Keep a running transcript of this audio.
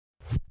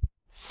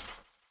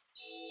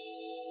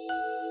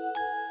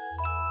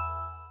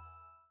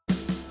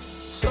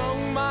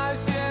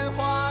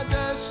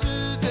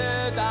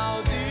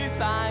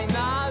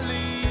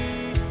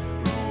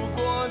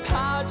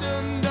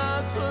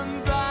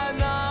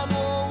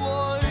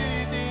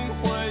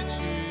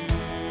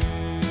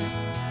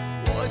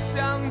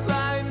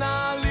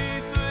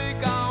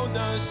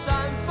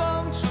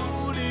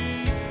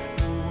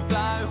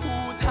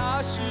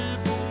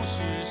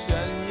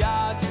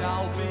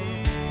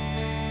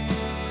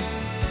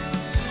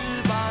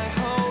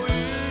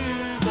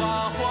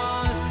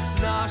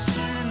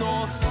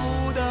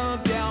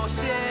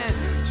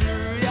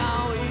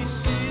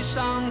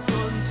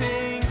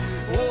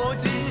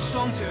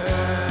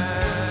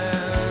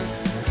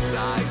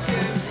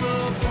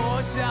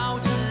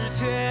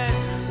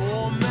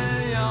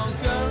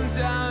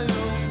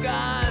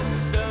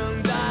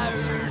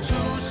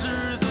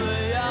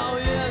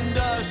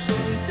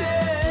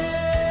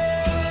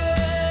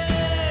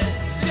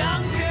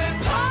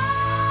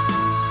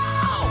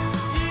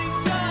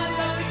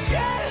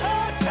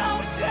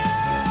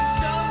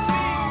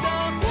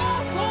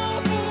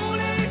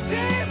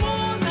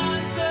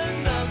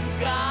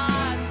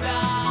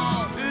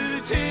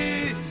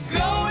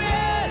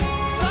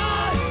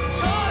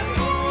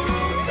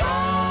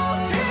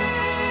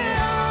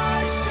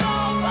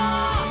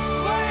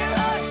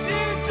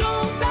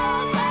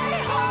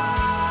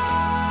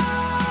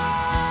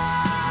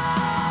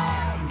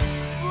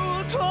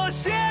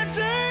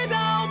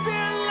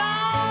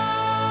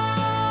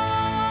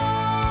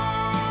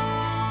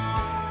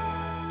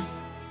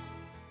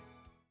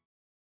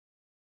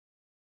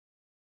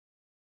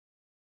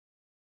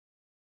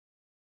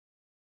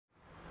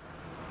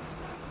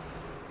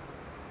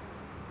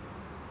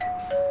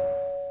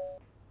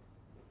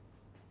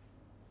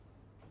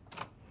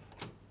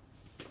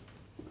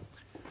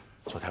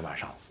天晚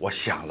上我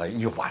想了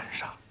一晚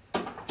上，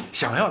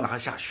想要拿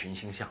下群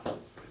星项目，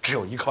只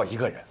有依靠一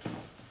个人。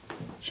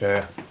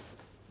谁？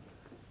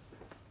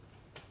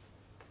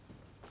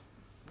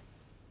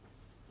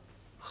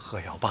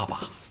贺瑶爸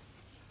爸。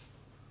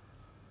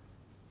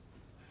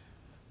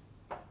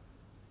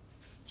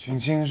群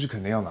星是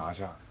肯定要拿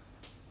下，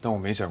但我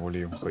没想过利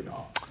用贺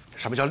瑶。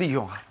什么叫利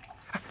用啊？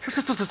哎，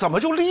这怎么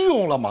就利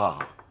用了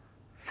嘛？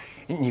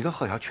你跟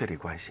贺瑶确立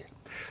关系，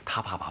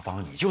他爸爸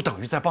帮你就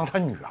等于在帮他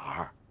女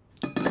儿。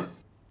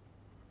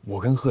我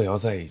跟贺瑶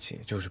在一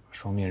起就是把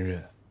双面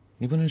刃，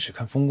你不能只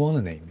看风光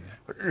的那一面。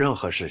任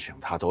何事情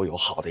它都有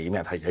好的一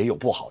面，它也有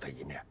不好的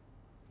一面。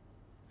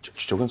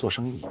就跟做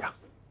生意一样，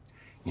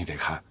你得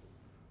看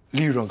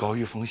利润高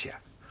于风险，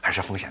还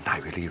是风险大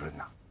于利润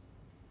呢？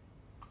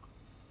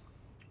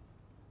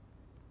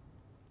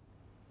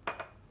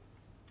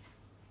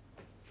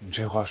你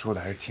这话说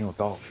的还是挺有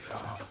道理的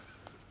啊，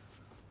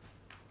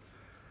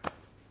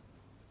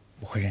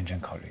我会认真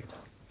考虑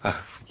的。哎，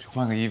去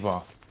换个衣服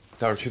啊，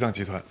待会儿去趟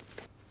集团。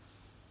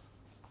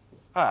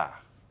哎，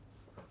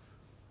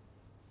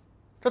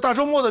这大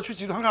周末的去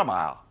集团干嘛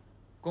呀？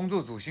工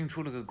作组新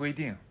出了个规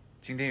定，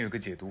今天有个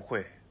解读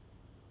会。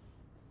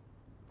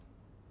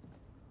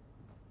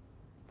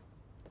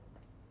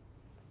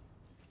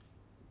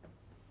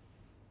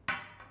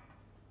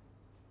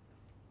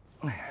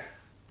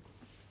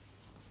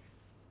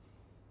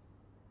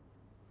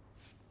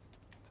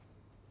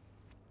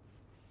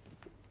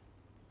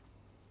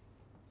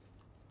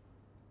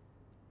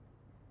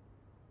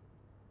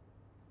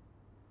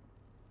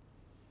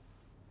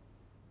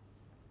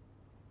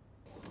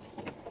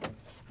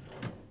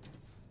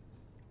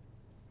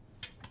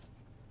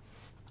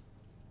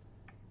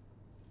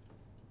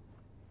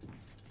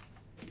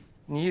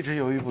你一直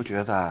犹豫不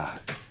决的，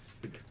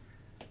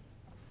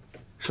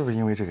是不是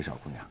因为这个小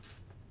姑娘？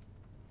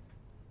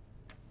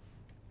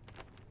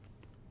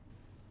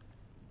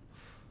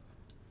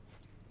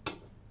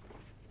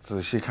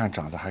仔细看，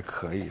长得还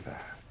可以的。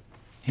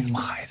你怎么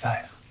还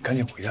在啊？赶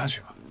紧回家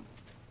去吧。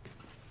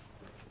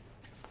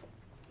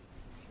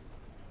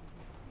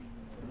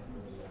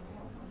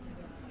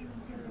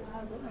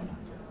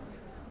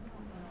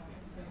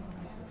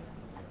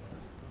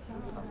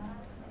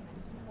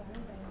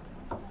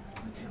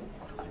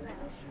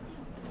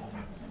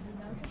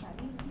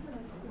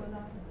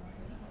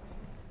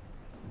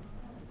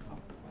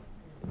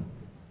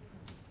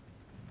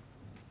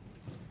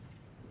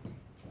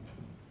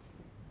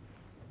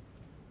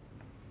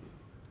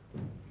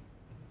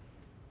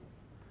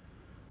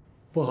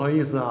不好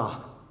意思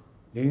啊，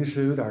临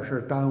时有点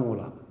事耽误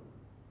了。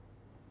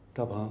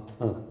赵鹏，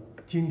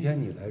今天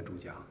你来主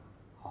讲。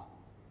好。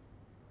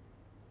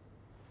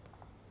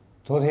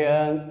昨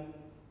天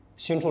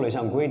新出了一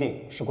项规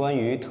定，是关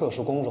于特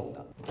殊工种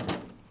的。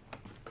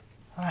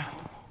哎，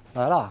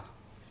来了，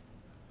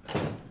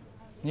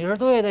你是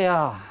对的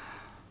呀。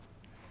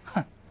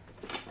哼，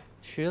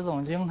徐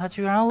总经他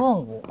居然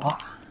问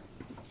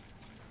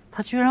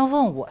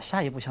我，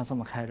下一步想怎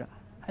么开展？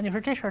哎，你说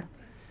这事儿，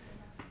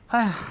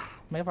哎呀。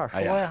没法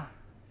说呀，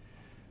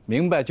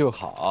明白就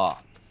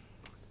好，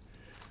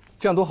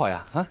这样多好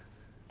呀！啊，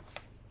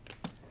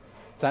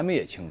咱们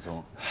也轻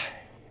松，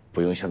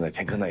不用像那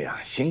天哥那样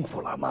辛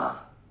苦了嘛。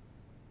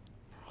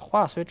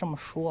话虽这么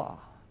说啊，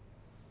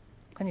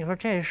可你说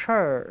这事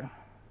儿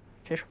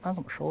咱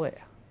怎么收尾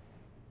啊？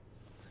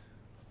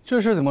这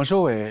事怎么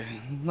收尾，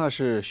那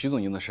是徐总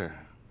经的事，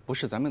不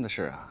是咱们的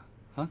事啊！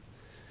啊，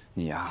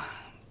你呀，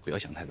不要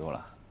想太多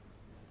了。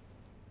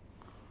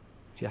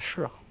也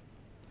是啊。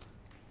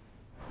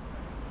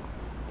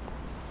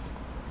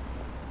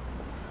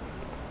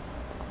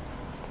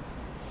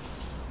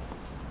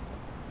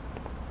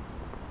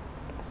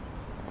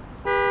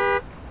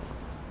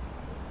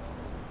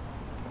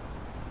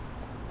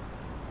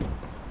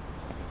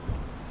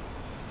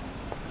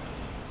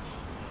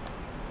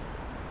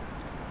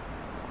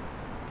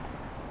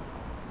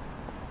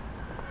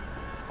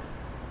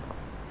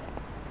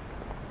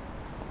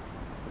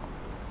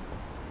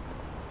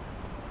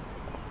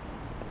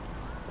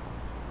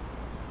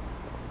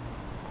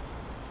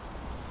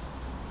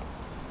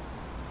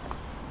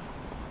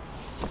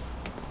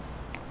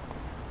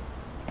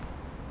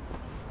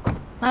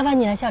麻烦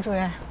你了，夏主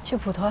任，去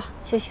普陀，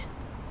谢谢。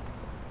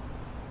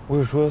我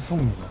有说要送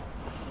你吗？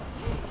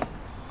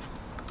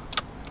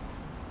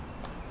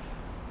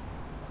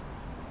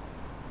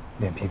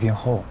脸皮变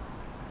厚。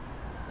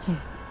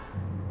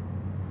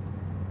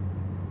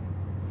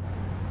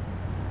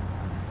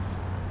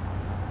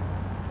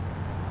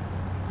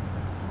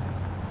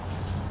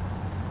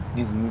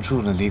你怎么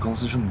住的离公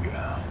司这么远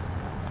啊？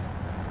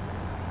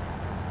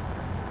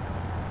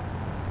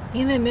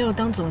因为没有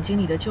当总经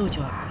理的舅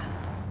舅啊，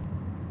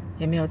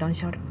也没有当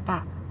校长的爸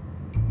爸，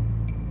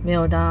没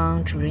有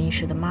当主任医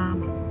师的妈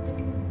妈。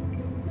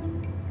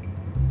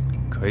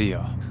可以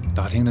啊，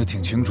打听得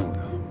挺清楚的。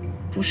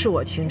不是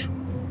我清楚，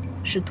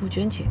是杜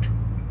鹃清楚。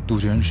杜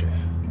鹃谁？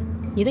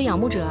你的仰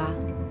慕者啊。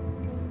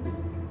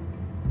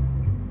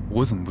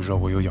我怎么不知道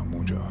我有仰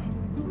慕者？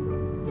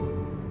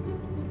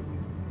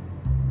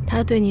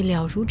他对你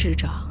了如指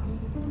掌，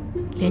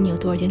连你有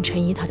多少件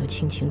衬衣他都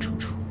清清楚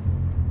楚。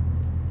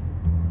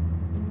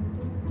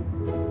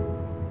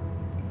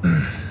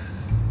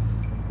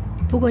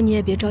不过你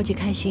也别着急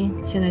开心，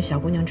现在小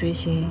姑娘追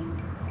星，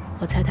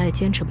我猜她也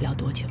坚持不了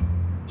多久。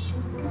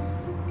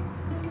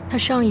她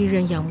上一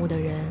任仰慕的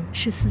人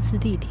是四字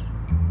弟弟，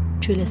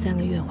追了3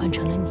个月换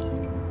成了你。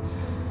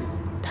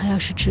她要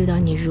是知道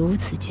你如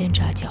此奸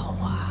诈狡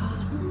猾，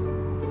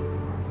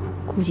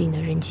估计你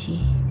的人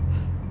气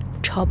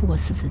超不过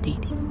四字弟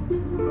弟。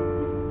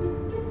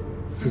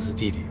四字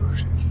弟弟又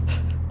是谁？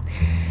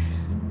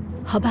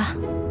好吧，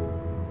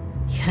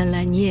原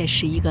来你也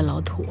是一个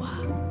老土啊！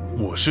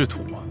我是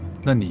土啊，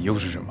那你又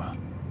是什么？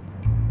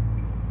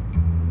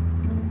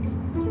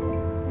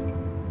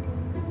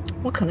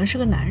我可能是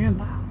个男人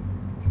吧，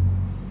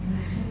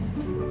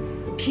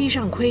披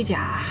上盔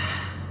甲，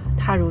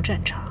踏入战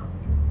场，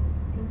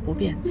不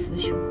变雌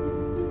雄。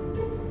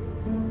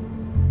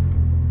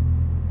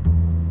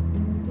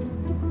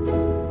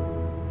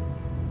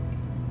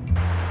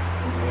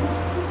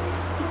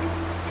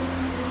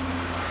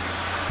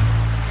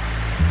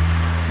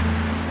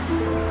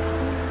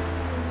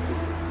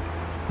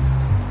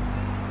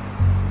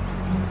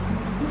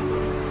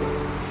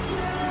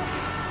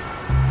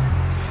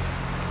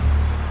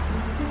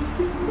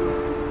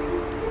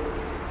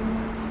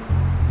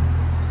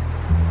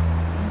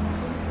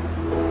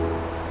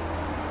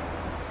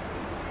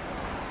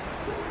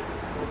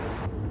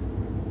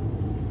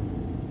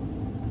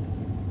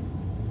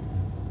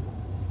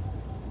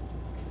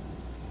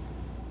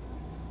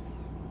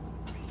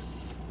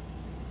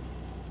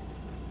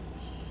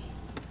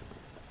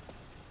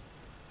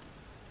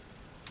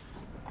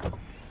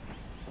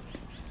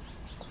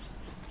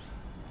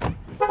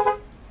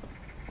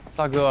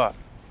大哥，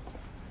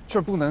这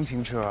儿不能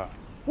停车。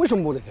为什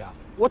么不能停啊？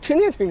我天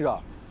天停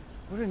着。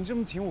不是你这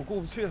么停，我过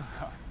不去了。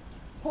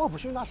过不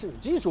去那是你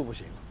技术不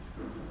行，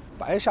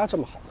白瞎这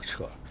么好的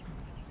车。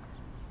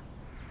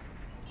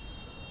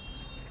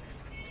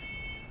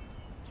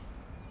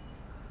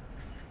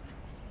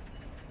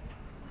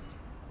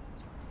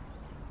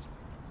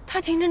他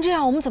停成这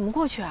样，我们怎么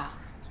过去啊？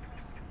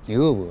你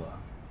饿不饿？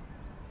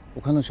我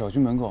看到小区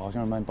门口好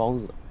像是卖包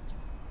子的。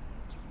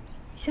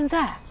现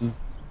在？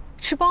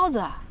吃包子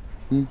啊？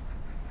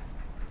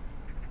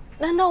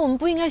难道我们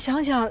不应该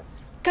想想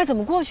该怎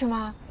么过去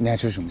吗？你爱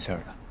吃什么馅儿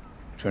的？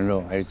纯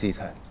肉还是荠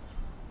菜？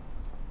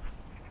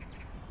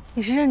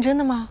你是认真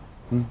的吗？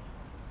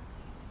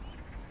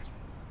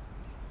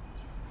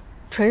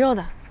纯肉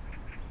的。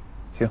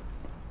行。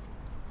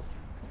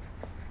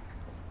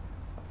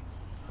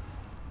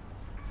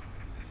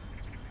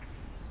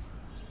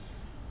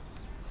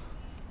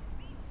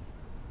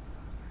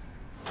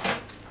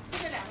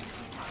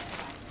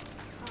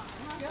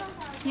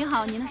您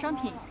好，您的商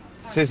品。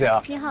谢谢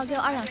啊。您好，给我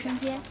2两生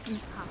煎。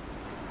好。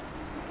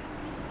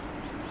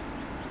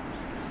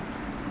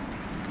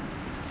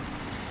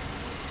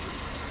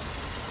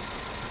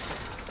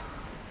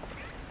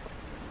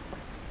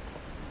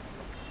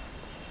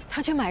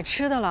他去买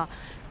吃的了，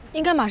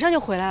应该马上就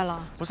回来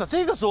了。不是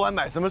这个时候还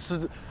买什么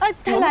吃？哎，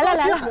他来了。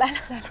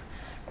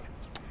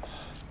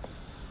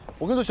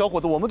我跟你说，小伙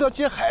子，我们都要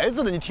接孩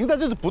子的，你停在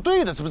这是不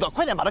对的，知不知道？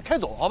快点把他开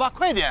走，好吧？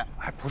快点！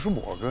哎，不是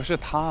我哥，是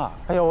他。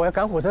哎呦，我要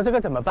赶火车，这该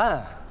怎么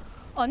办？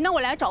哦，那我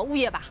来找物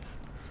业吧。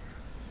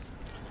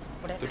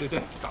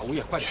对，找物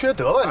业快点。缺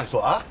德吧？你说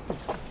啊？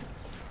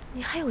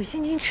你还有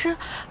心情吃？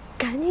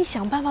赶紧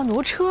想办法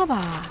挪车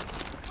吧。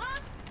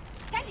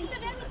赶紧这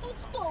边都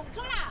堵住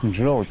了。你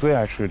知道我最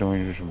爱吃的东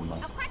西是什么吗？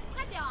快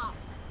点！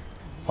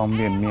方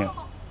便面。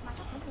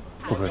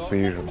不可思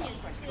议是吧？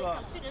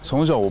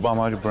从小我爸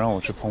妈就不让我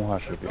吃膨化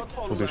食品，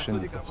说对身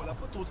体不好。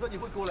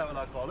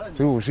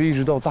所以我是一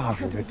直到大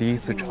学才第一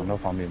次尝到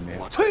方便面。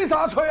吹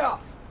啥吹啊？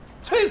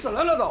吹死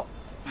人了都！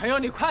朋友，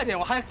你快点，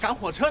我还赶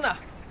火车呢。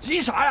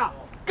急啥呀？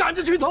赶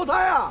着去投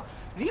胎啊！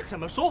你怎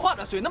么说话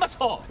的嘴那么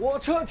臭？我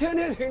车天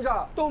天停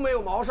着，都没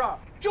有毛事儿，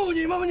就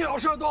你们鸟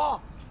事儿多。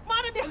妈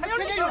的，你还要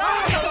你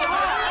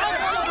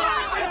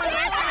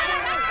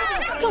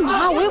干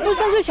嘛？我又不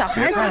是3岁小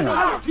孩子。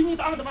听你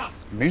打我的吗？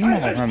没什么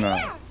好看的。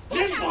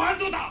连保安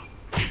都打，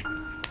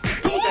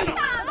都在哪？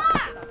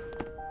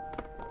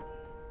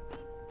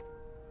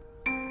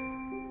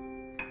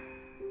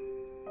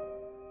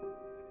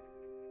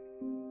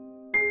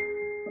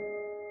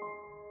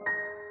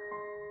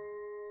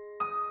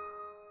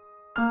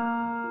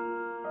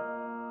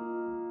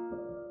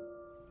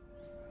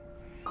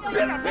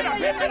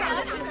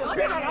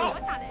别打了！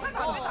快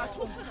打！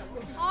出事了！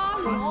啊，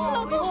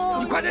老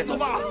公，你快点走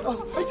吧！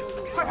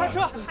快开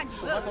车！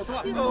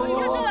走！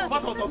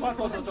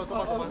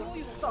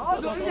咋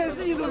走？一点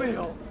事情都没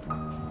有。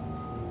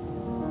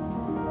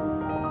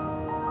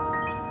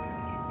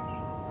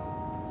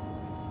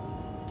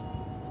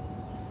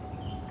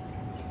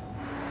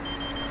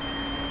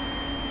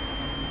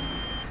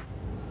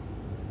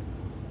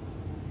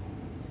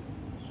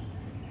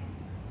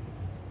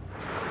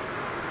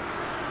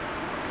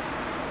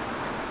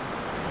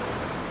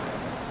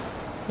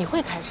你会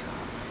开车，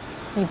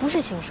你不是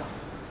新手。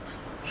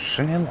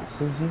10年老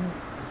司机。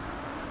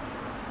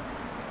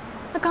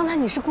那刚才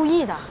你是故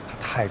意的。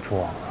太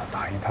壮了，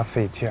打赢他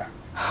费劲儿。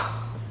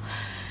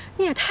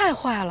你也太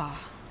坏了。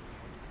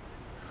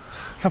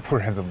那不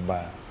然怎么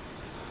办？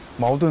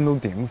矛盾都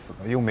顶死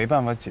了，又没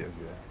办法解决，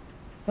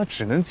那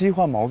只能激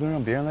化矛盾，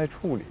让别人来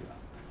处理了，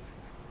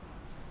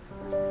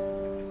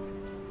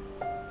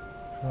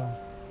是吧？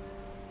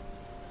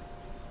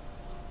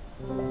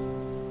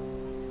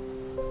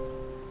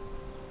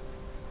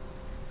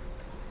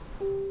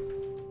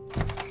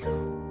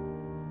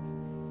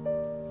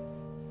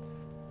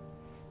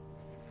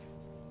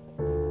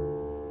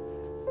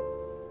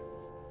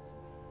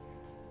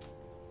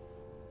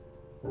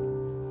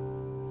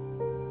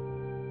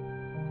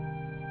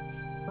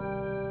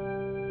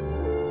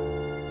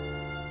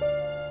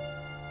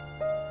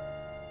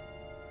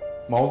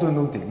矛盾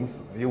都顶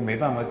死了，又没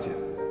办法解决，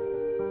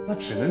那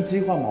只能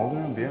激化矛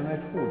盾，让别人来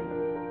处理。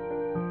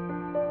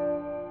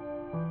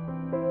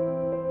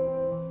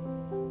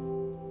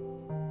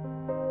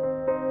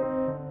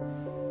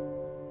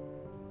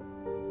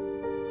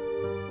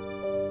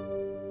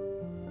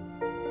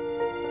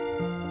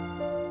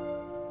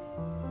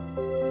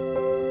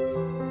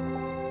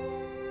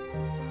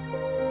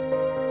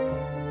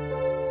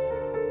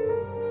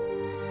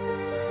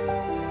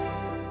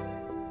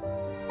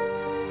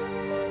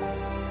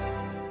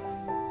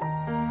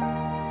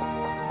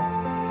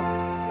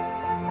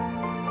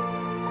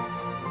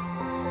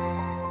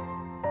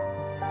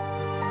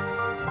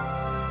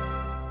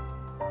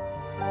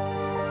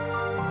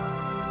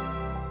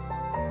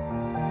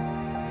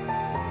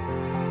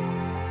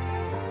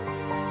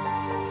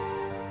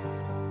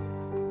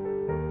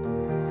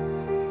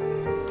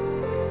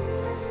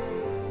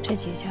这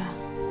几家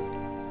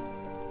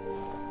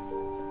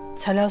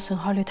材料损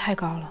耗率太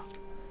高了，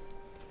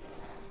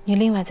你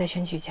另外再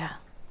选几家。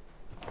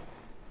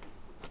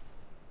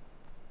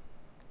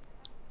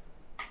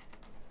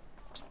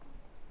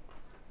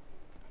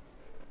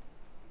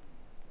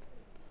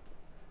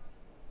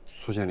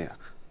苏经理，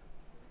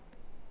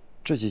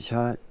这几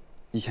家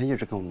以前一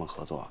直跟我们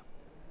合作，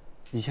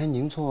以前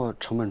您做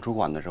成本主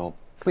管的时候，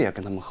不也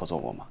跟他们合作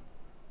过吗？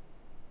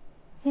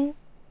嗯，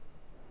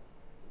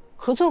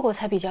合作过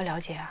才比较了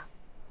解啊。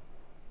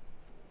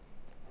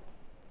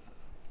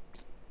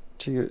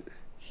这个，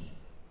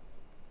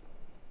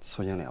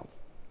苏经理，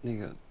那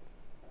个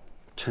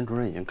陈主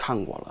任已经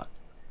看过了，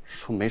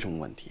说没什么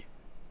问题。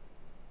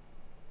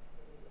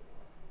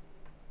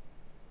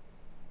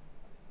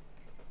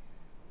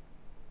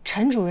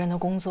陈主任的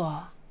工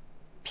作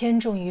偏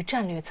重于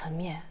战略层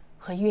面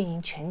和运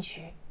营全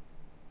局，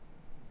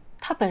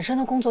他本身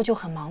的工作就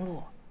很忙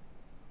碌，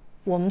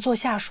我们做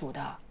下属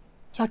的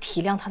要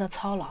体谅他的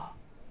操劳，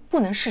不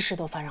能事事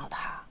都烦扰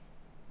他。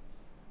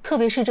特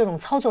别是这种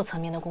操作层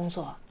面的工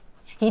作，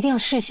一定要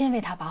事先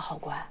为他把好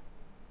关。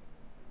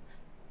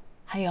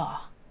还有，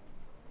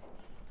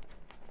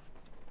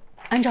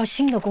按照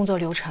新的工作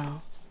流程，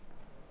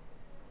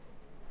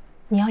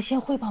你要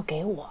先汇报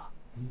给我，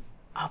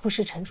而不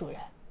是陈主任。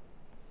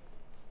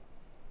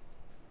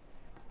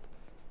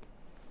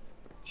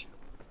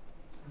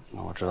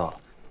那我知道了，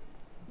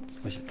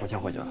我先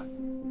回去了。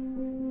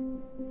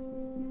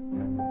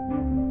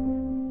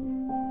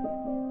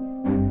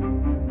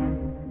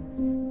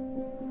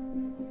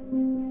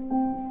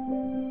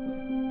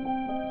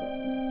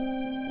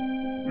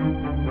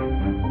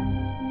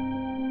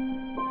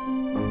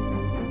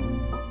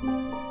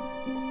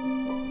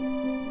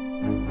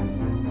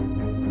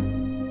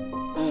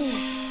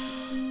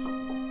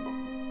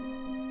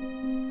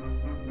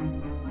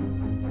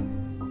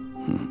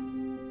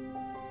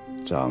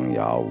张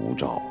牙舞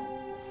爪，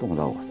动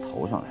到我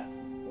头上来了。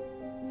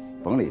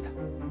甭理他，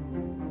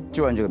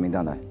就按这个名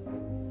单来。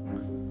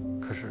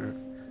可是，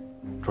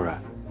主任，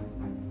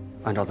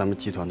按照咱们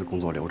集团的工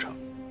作流程，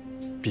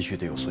必须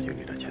得有苏经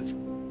理的签字。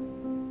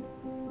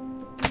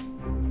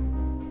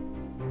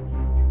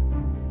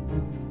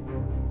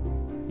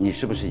你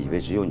是不是以为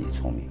只有你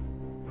聪明？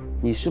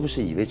你是不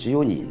是以为只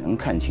有你能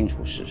看清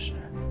楚事实？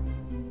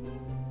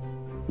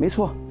没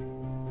错。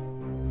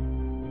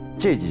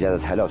这几家的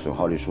材料损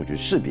耗率数据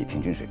是比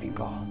平均水平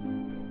高，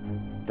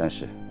但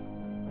是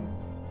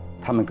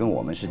他们跟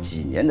我们是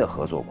几年的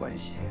合作关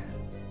系，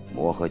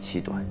磨合期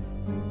短，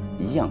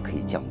一样可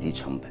以降低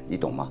成本，你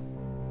懂吗？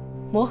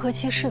磨合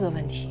期是个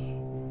问题，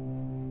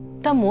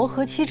但磨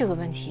合期这个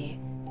问题，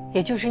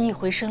也就是一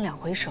回生两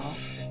回熟，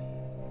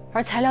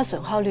而材料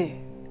损耗率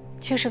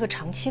却是个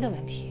长期的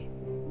问题。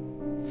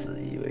自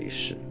以为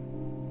是，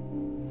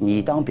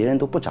你当别人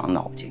都不长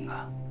脑筋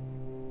啊？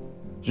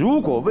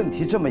如果问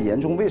题这么严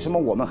重，为什么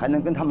我们还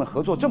能跟他们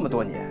合作这么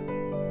多年？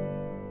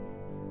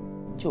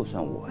就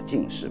算我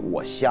近视，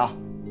我瞎，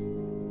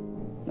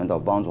难道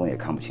汪总也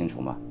看不清楚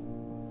吗？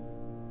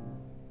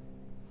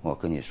我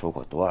跟你说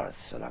过多少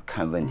次了，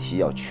看问题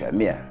要全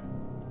面，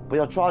不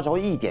要抓着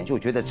一点就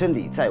觉得真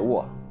理在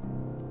握。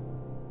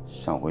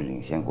上回领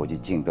先国际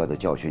竞标的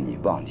教训你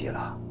忘记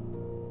了？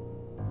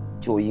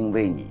就因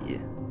为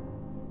你，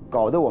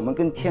搞得我们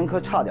跟天科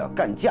差点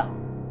干架，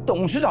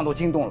董事长都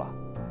惊动了。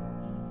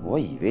我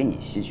以为你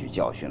吸取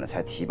教训了，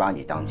才提拔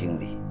你当经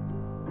理，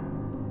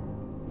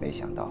没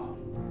想到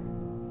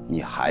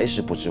你还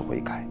是不知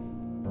悔改，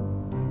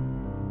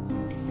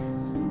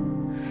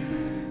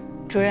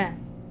主任，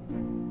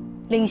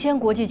领先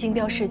国际竞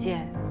标事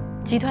件，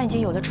集团已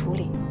经有了处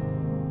理。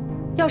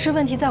要是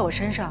问题在我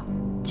身上，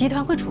集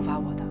团会处罚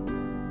我的。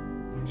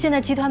现在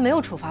集团没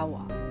有处罚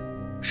我，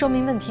说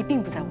明问题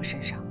并不在我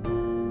身上。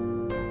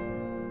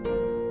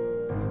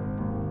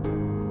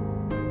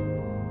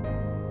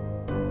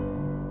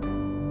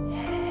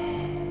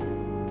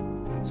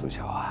苏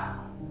乔啊，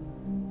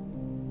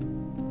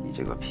你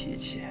这个脾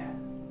气，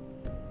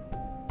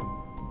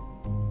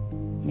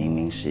明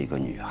明是一个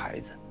女孩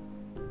子，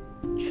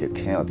却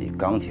偏要比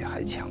钢铁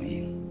还强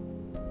硬。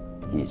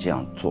你这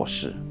样做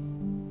事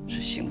是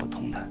行不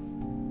通的。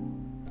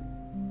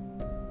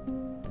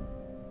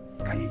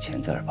赶紧签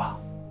字儿吧。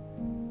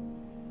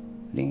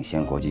领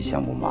先国际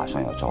项目马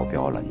上要招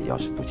标了，你要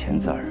是不签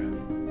字儿，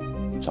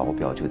招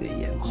标就得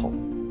延后。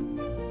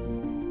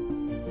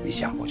你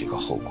想过这个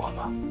后果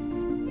吗？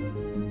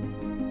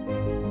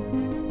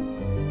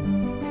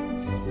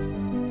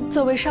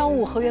作为商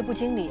务合约部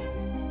经理，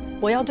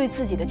我要对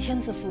自己的签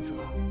字负责。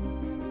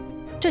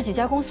这几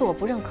家公司我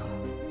不认可，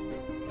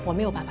我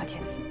没有办法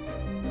签字。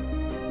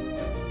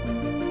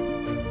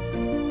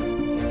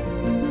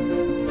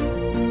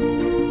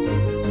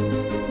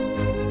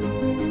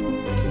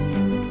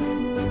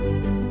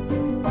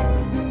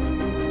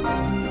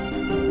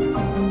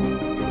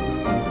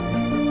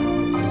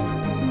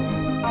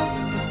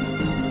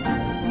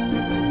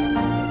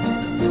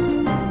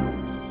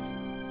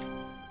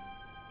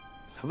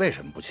他为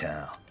什么不签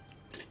啊？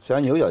虽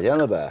然牛角尖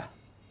了呗。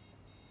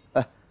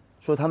哎，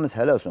说他们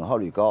材料损耗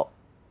率高，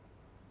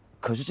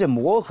可是这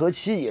磨合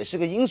期也是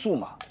个因素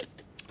嘛。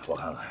我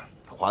看看，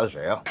他划的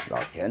谁啊？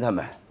老田他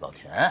们。老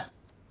田。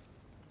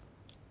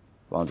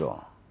王总，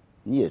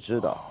你也知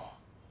道，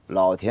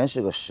老田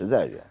是个实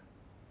在人。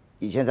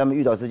以前咱们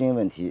遇到资金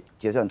问题，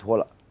结算拖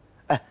了，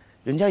哎，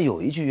人家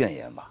有一句怨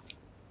言嘛，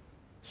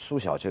苏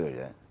晓这个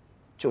人，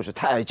就是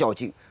太爱较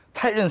劲，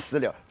太认死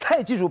理，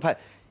太技术派，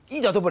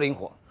一点都不灵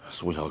活。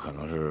苏晓可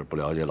能是不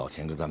了解老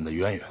田跟咱们的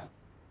渊源，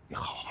你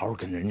好好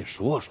跟人家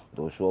说说。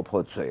都说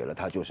破嘴了，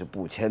他就是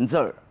不签字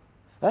儿。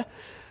哎，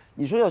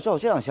你说要照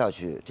这样下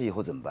去，这以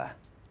后怎么办？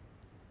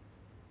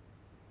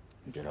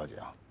你别着急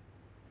啊，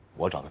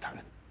我找他谈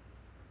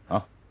谈。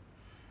啊。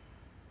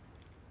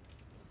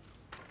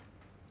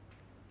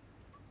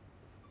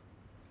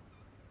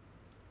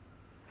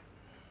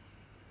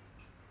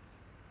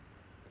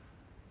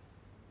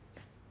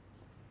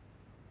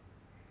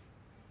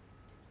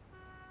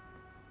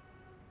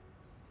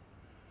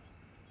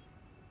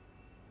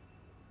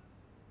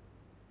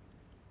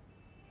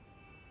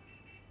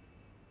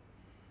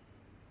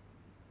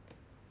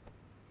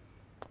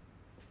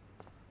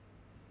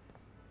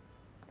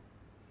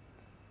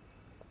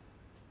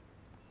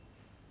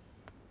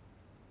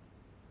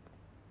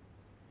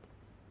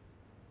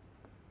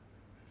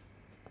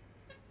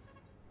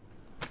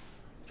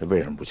这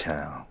为什么不签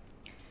啊？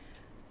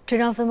这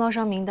张分包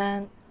商名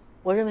单，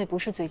我认为不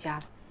是最佳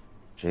的。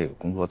这个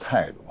工作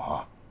态度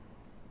啊，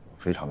我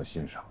非常的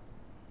欣赏。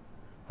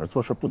而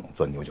做事不能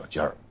钻牛角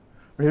尖儿，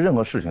而且任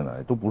何事情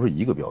呢都不是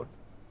一个标准。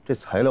这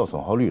材料损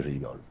耗率是一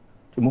标准，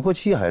这磨合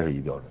期还是一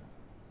标准。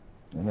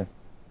明白？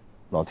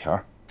老田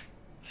儿，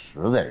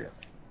实在人，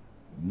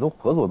你们都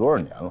合作多少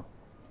年了？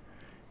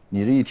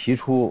你这一提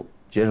出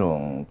节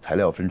省材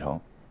料分成，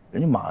人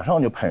家马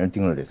上就派人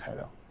盯着这材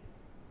料。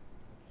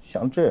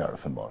像这样的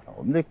分包商，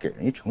我们得给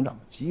人一成长的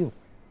机会。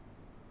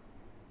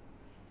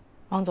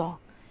王总，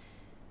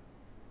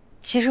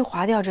其实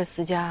划掉这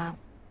4家，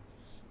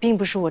并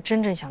不是我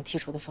真正想剔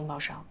除的分包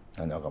商。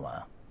那你要干嘛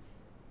呀？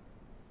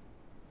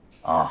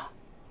啊，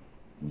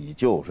你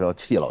就是要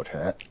替老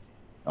陈，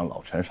让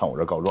老陈上我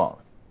这儿告状了。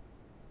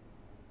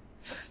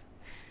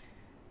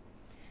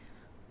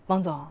王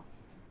总，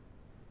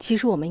其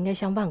实我们应该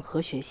向万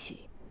和学习，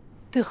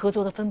对合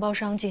作的分包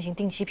商进行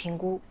定期评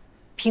估。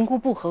评估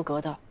不合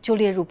格的就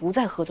列入不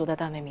再合作的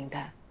单位名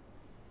单，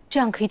这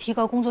样可以提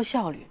高工作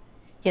效率，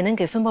也能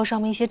给分包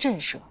商们一些震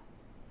慑。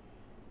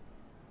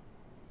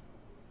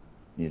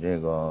你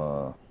这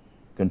个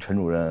跟陈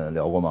主任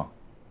聊过吗？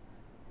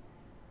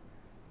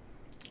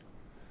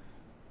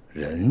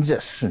人家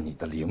是你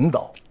的领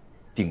导，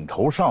顶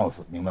头上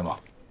司，明白吗？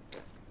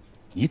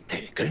你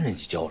得跟人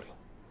家交流，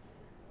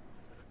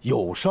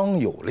有商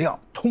有量，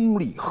通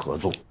力合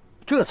作，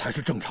这才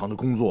是正常的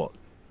工作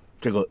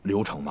这个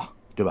流程嘛，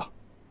对吧？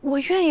我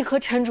愿意和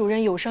陈主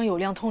任有商有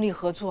量、通力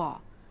合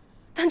作，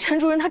但陈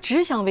主任他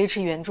只想维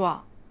持原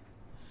状。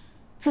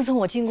自从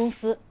我进公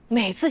司，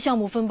每次项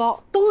目分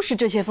包都是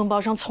这些分包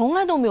商，从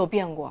来都没有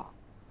变过。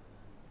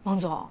王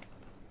总，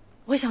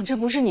我想这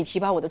不是你提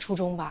拔我的初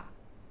衷吧？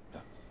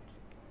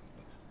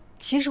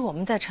其实我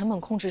们在成本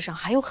控制上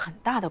还有很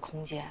大的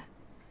空间，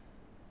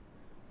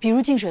比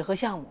如净水河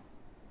项目，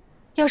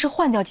要是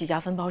换掉几家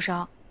分包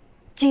商，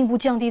进一步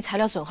降低材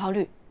料损耗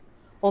率，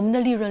我们的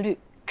利润率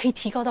可以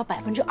提高到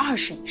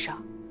20%以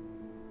上。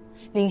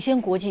领先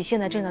国际现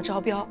在正在招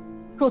标，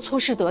若措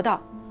施得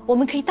当，我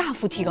们可以大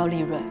幅提高利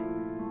润。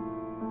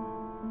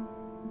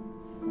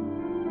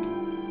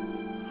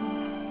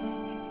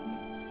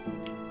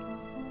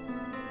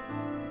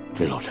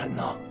这老陈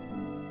呢，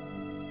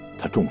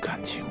他重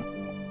感情，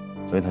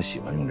所以他喜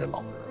欢用这老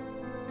人，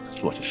他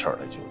做起事儿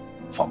来就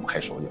放不开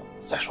手脚。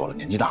再说了，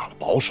年纪大了，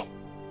保守，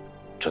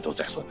这都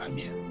在所难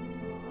免。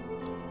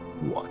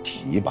我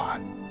提拔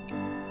你，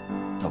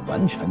那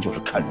完全就是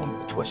看重你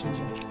的拓新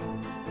精神，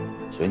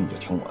所以你就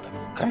听我的，你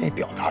该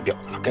表达表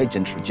达，该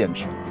坚持坚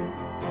持。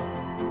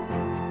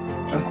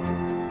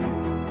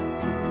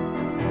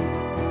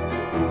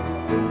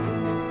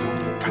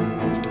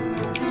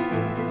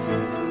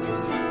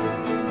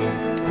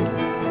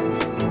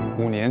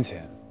5年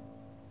前，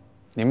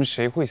你们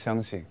谁会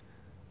相信，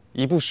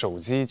一部手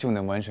机就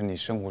能完成你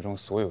生活中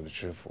所有的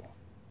支付？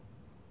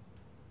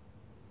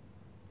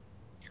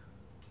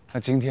那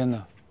今天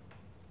呢？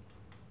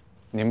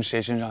你们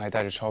谁身上还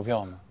带着钞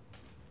票呢？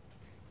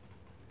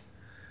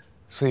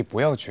所以不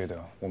要觉得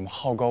我们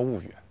好高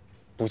骛远，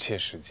不切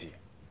实际，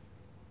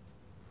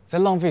在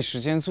浪费时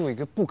间做一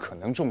个不可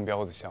能中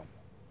标的项目。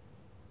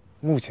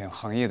目前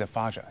行业的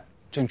发展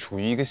正处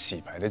于一个洗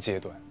牌的阶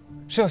段，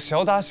是要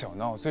小打小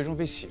闹，最终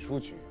被洗出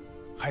局，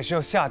还是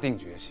要下定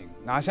决心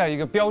拿下一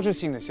个标志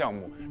性的项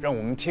目，让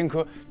我们天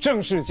科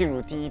正式进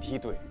入第1梯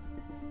队，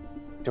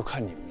就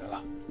看你们的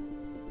了。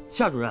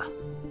夏主任，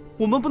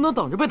我们不能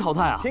等着被淘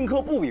汰啊！天科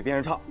不比别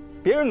人差，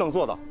别人能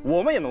做的，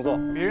我们也能做；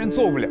别人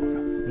做不了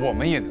的，我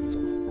们也能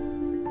做。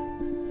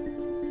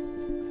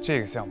这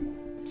个项目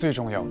最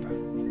重要的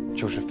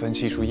就是分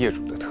析出业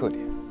主的特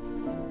点，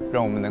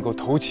让我们能够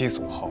投其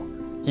所好，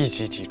一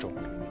击即中。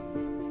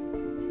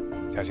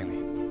贾经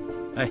理，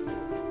哎，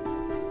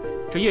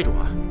这业主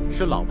啊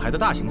是老牌的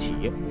大型企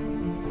业，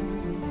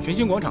群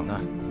星广场呢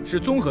是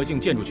综合性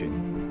建筑群，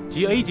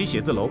集 A 级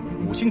写字楼、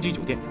5星级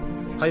酒店，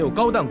还有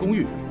高档公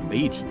寓为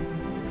一体。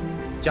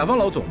甲方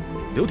老总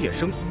刘铁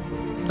生，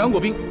当过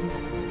兵，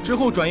之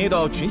后转业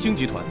到群星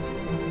集团，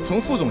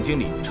从副总经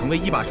理成为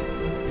一把手。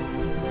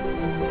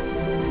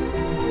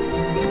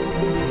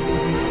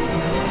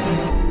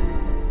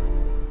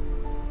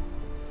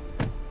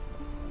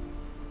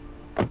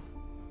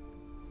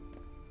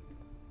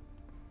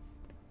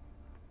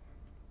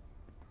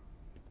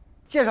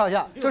介绍一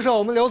下，这是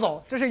我们刘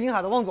总，这是银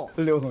海的汪总。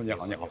刘总你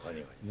好，你好，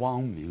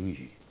汪明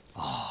宇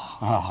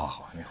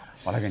好，你好，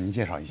我来给您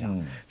介绍一下，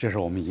这是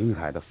我们银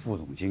海的副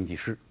总经济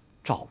师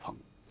赵鹏。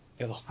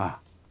刘总啊，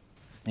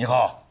你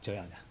好，久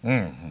仰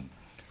见。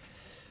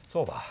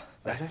坐吧，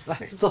来，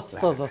坐。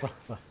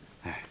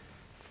哎，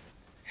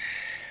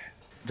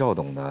赵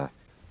董呢？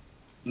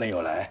没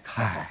有来。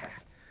嗨，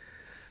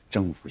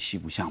政府西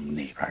部项目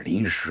那边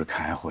临时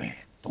开会，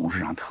董事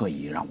长特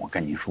意让我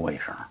跟您说一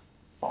声，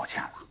抱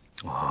歉了。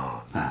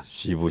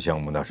西部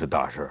项目那是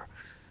大事，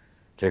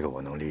这个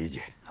我能理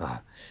解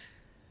啊。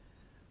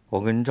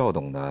我跟赵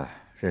董呢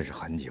认识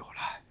很久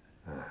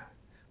了，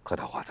客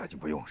套话咱就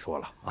不用说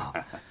了啊。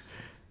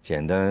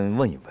简单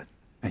问一问，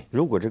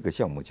如果这个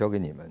项目交给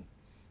你们，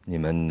你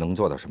们能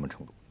做到什么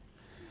程度？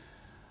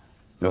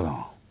刘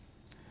总，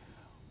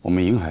我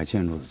们银海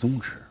建筑的宗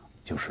旨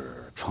就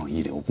是创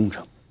一流工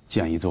程，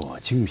建一座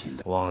精品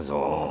的。汪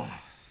总，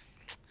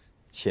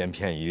千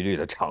篇一律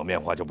的场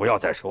面话就不要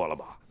再说了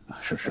吧。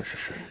是，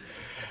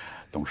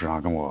董事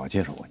长跟我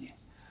介绍过您，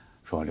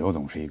说刘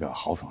总是一个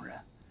豪爽人，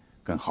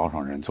跟豪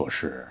爽人做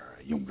事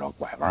用不着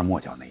拐弯抹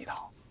角那一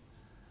套。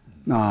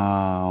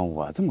那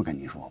我这么跟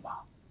您说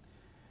吧，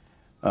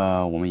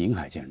我们银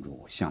海建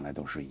筑向来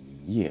都是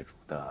以业主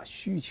的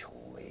需求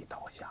为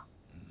导向，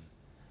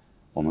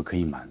我们可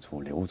以满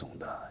足刘总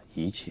的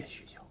一切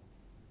需求。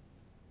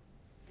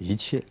一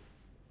切？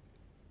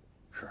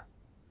是。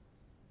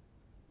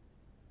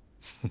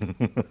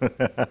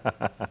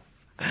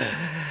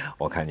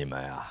我看你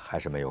们呀，还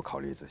是没有考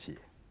虑仔细。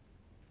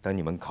等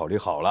你们考虑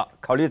好了，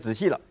考虑仔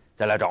细了，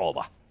再来找我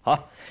吧。啊，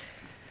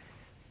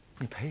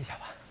你陪一下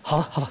吧。好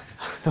了，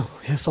刘总，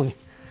先送你。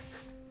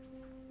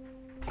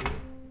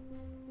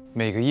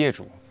每个业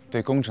主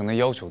对工程的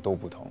要求都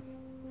不同，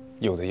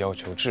有的要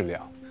求质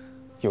量，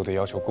有的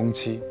要求工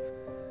期，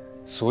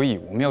所以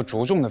我们要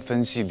着重的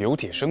分析刘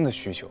铁生的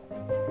需求。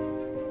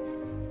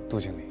杜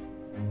经理，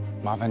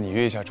麻烦你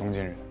约一下中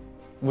间人，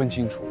问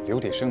清楚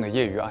刘铁生的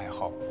业余爱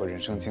好和人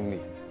生经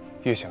历，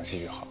越详细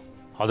越好。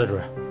好的，主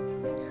任。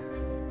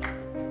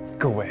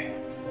各位，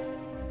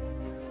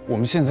我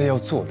们现在要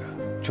做的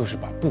就是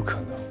把不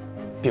可能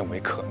变为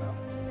可能。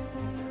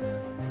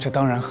这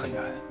当然很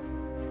难，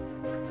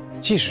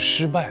即使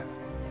失败了，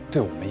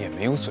对我们也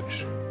没有损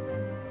失。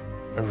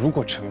而如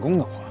果成功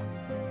的话，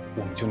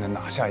我们就能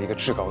拿下一个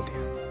制高点。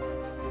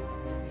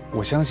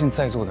我相信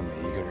在座的每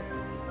一个人，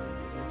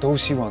都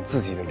希望自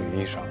己的履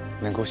历上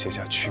能够写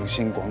下“群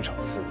星广场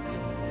”4个字。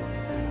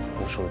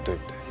我说的对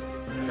不对？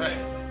对。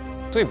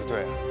对不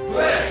对？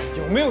对。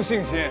有没有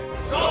信心？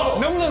有。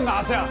能不能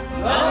拿下？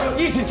能。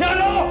一起加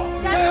油！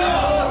加油！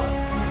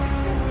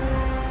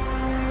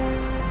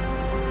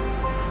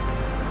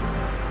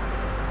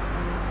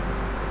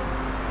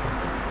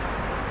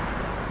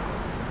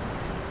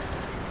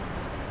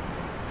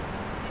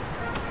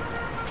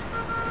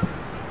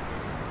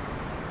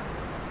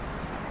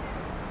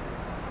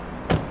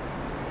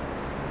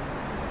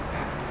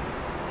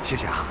谢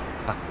谢啊。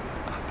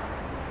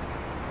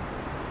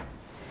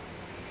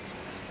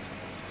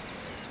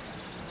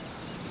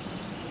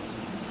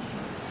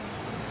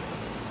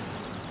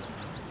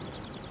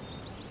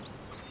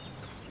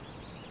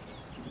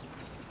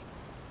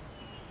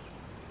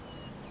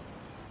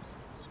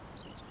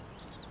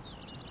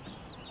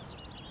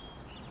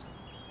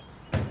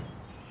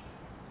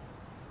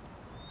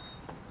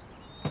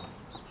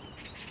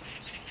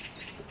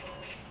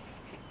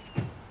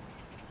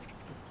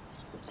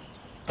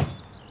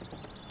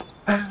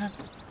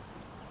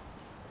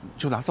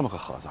就拿这么个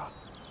盒子，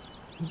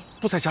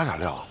不再加点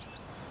料？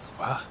走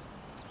吧。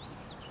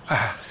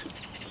哎，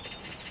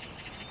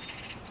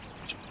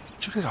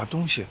就这点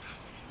东西，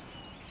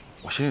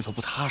我心里头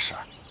不踏实。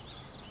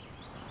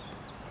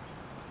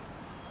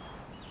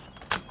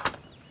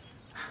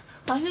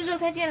黄叔叔，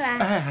快进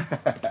来。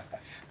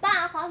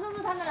爸，黄叔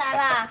叔他们来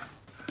啦。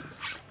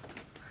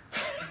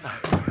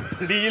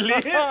李林，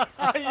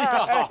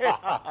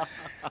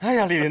哎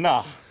呀，李林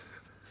呐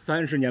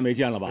，30年没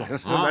见了吧？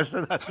是的，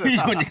是的。哎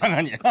呦，你看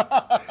看你，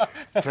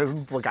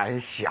真不敢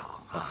想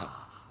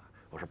啊！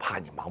我是怕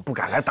你忙，不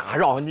敢来打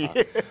扰你。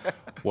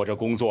我这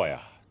工作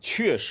呀，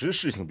确实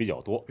事情比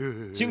较多，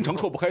经常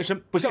脱不开身，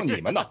不像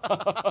你们呐。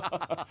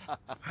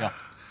呀，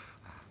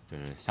这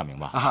是夏明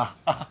吧？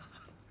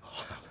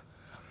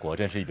果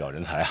真是一表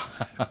人才啊！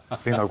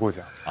领导过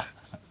奖啊！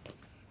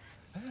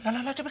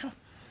来，这边，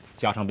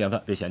家常便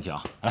饭，别嫌弃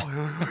啊！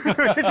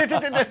来，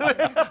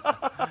这。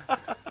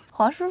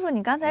黄叔叔，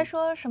你刚才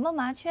说什么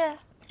麻雀？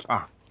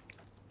啊，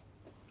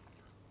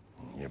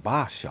你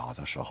爸小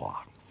的时候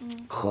啊，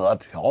可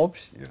调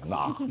皮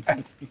了，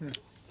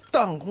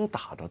弹弓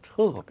打得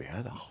特别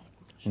的好，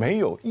没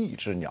有一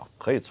只鸟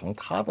可以从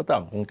他的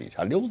弹弓底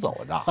下溜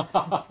走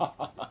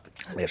的。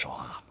那时候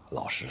啊，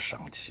老师生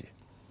气，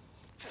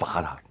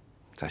罚他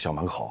在校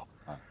门口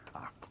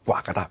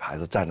挂个大牌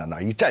子，站在那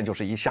儿一站就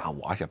是一下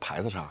午，而且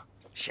牌子上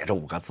写着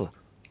5个字：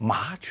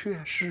麻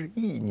雀是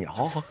一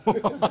鸟。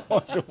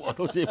这我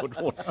都记不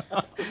住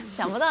了。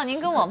想不到您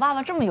跟我爸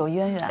爸这么有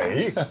渊源。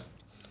哎，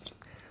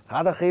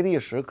他的黑历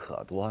史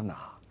可多呢。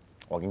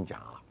我跟你讲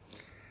啊，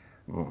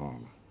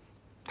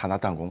他拿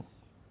弹弓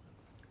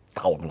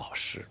打我们老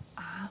师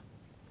啊，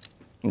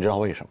你知道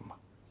为什么吗？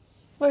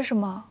为什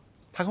么？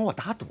他跟我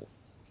打赌，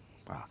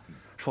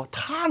说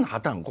他拿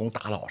弹弓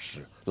打老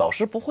师，老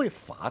师不会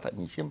罚他，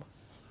你信吗？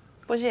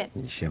不信。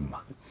你信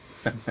吗？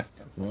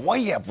我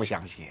也不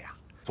相信呀，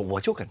我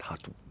就跟他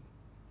赌。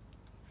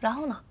然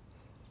后呢？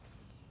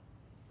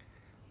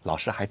老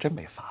师还真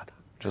没罚他，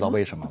知道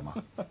为什么吗？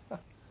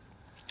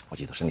我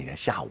记得是那天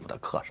下午的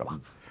课是吧？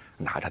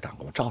拿着弹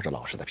弓照着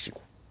老师的屁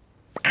股，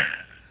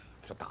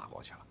就打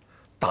过去了。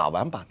打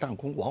完把弹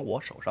弓往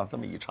我手上这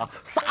么一插，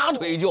撒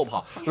腿就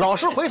跑。老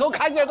师回头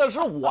看见的是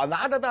我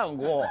拿着弹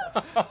弓，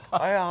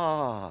哎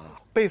呀，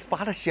被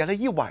罚了写了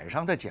一晚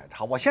上的检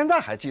查，我现在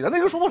还记得，那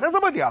个时候才这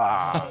么点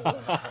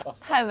儿。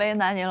太为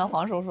难您了，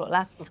黄叔叔。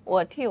来，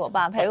我替我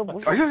爸赔个不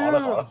是。哎呀，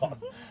好了，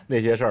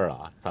那些事儿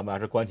啊，咱们还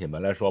是关起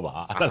门来说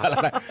吧啊！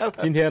来，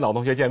今天老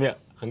同学见面，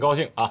很高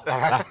兴啊！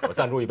来，我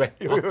赞助一杯。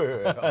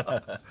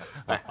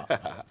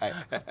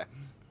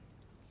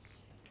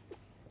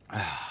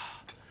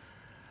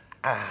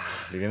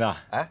李林呐，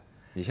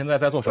你现在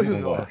在做什么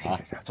工作呀？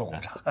谢，做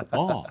工厂。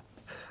哦，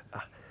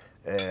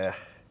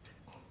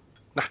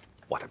那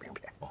我的名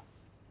片。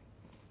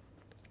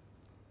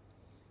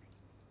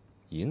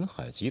银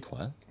海集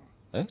团，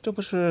哎，这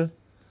不是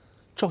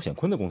赵显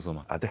坤的公司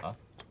吗？对，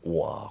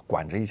我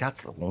管着一家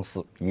子公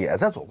司，也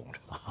在做工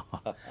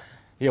程。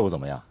业务怎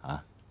么样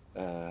啊？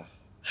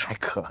还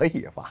可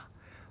以吧，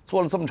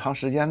做了这么长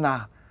时间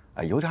呢，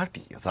有点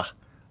底子，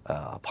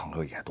朋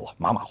友也多，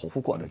马马虎虎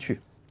过得去。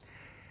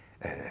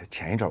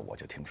前一阵我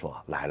就听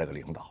说来了个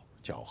领导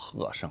叫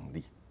贺胜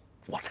利，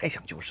我猜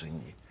想就是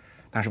你，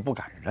但是不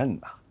敢认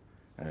呐。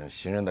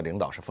新任的领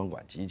导是分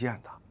管基建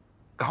的，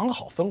刚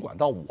好分管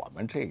到我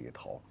们这一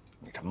头，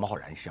你这贸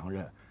然相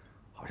认，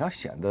好像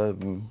显得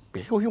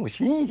别有用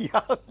心一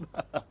样。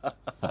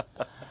哎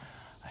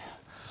呀，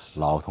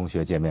老同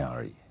学见面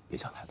而已，别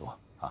想太多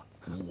啊。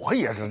我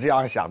也是这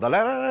样想的。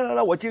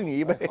来，我敬你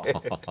一杯。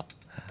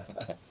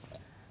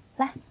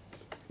来，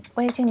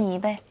我也敬你一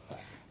杯。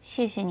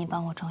谢谢你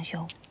帮我装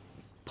修。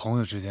朋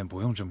友之间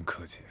不用这么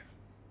客气。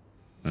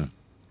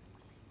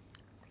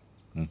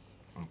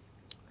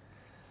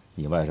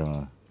你外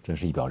甥真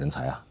是一表人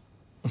才啊！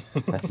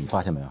哎，你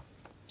发现没有，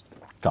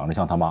长得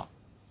像他妈。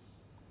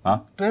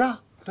啊？对的。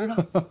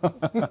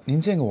您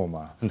见过我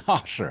吗？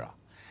那是啊，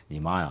你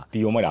妈呀，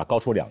比我们俩高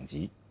出2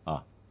级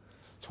啊！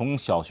从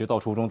小学到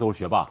初中都是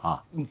学霸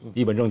啊，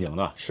一本正经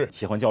的，是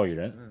喜欢教育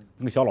人，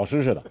跟个小老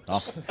师似的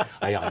啊！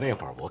哎呀，那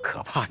会儿我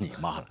可怕你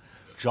妈了。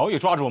只要一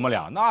抓住我们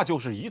俩，那就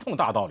是一通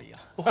大道理啊！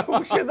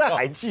我现在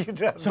还记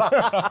着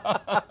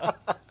呢。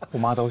我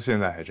妈到现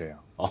在还这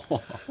样。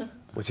哦，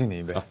我敬你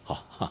一杯。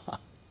好。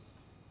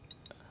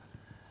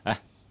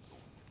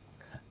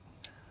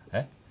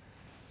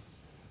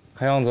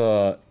看样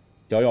子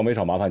瑶瑶没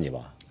少麻烦你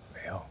吧？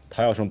没有。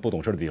她要什么不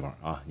懂事的地方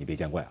啊，你别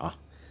见怪啊。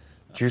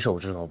举手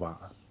之劳吧，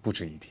不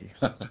值一提。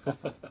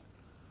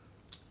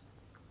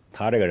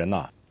她这个人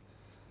呐，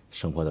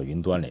生活在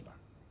云端里边，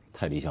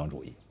太理想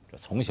主义，这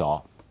从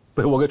小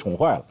被我给宠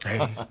坏了。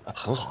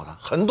很好的，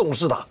很懂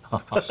事的。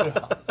是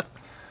啊。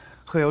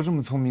贺瑶这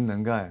么聪明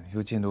能干，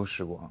又见多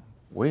识广，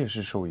我也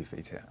是受益匪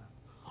浅。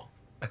好。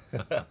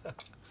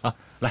啊，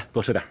来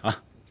多吃点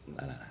啊！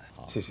来，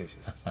谢谢。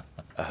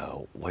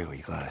我有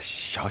一个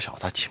小小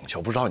的请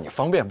求，不知道你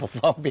方便不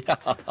方便？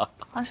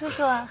黄叔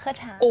叔，喝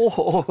茶。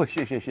哦，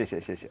谢谢。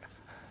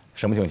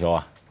什么请求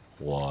啊？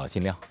我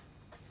尽量。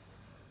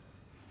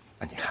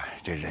你看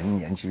这人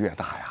年纪越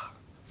大呀，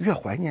越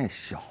怀念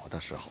小的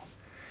时候。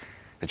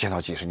见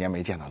到几十年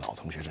没见的老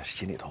同学，这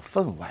心里头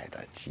分外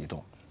的激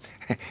动。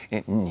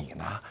你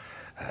呢，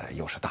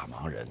又是大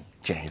忙人，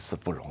见一次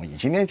不容易。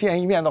今天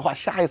见一面的话，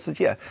下一次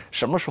见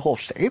什么时候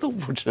谁都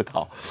不知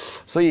道，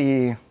所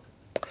以，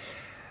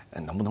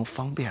能不能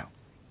方便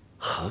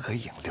合个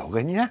影留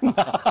个念呢？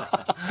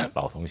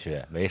老同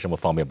学，没什么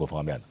方便不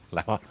方便的，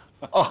来吧。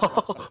哦，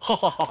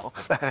好，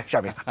来，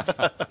下面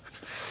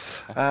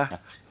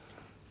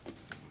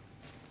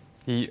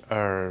，1、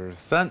2、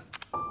3，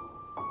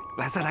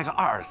来，再来个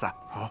2、2、3，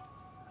好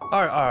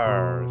，2、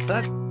2、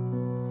3。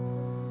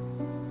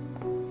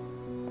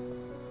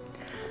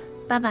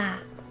爸爸，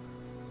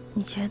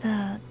你觉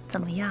得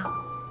怎么样？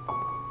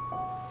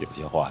有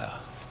些话呀，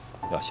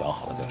要想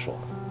好了再说，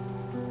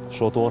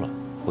说多了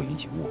会引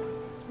起误会。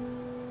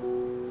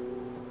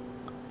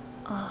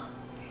啊，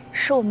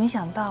是我没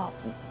想到，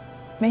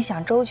没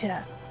想周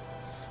全。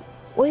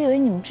我以为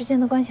你们之间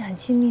的关系很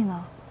亲密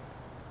呢。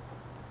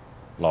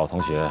老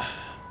同学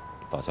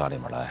到家里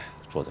面来，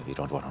坐在一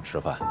张桌上吃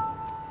饭，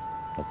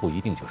那不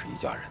一定就是一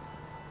家人。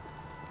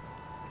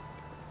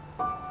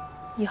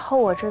以后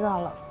我知道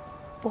了，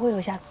不会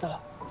有下次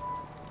了。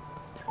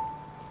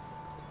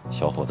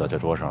小伙在这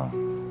桌上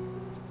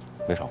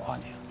没少夸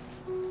你，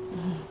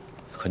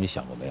可你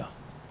想过没有？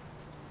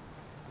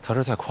他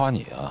是在夸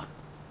你啊，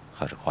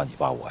还是夸你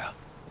爸我呀？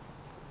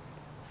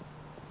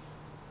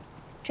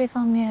这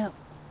方面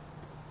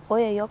我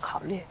也有考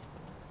虑。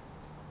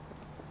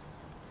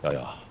瑶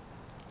瑶，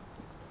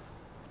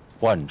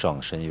万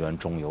丈深渊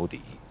终有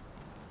底，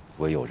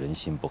唯有人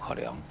心不可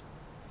量。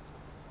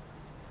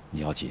你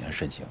要谨言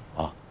慎行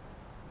啊！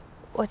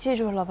我记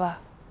住了吧？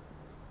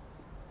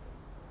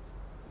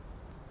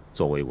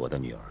作为我的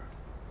女儿，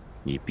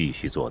你必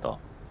须做到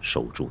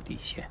守住底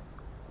线。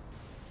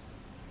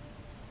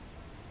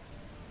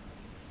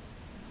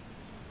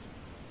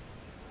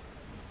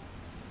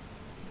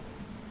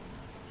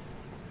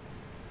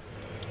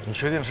你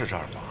确定是这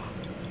儿吗？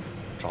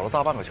找了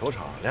大半个球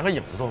场，连个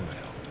影子都没有。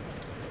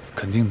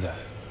肯定在，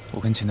我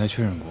跟前台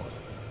确认过了。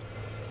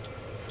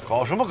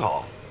搞什么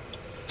搞？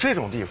这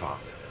种地方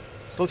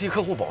都替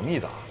客户保密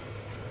的。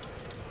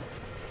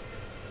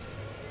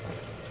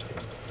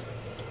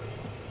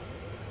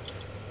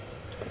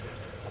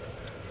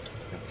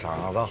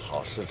长得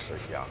好是吃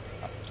香。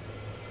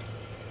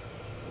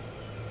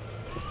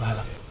来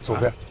了，左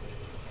边。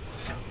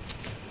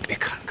别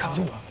看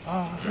路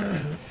啊！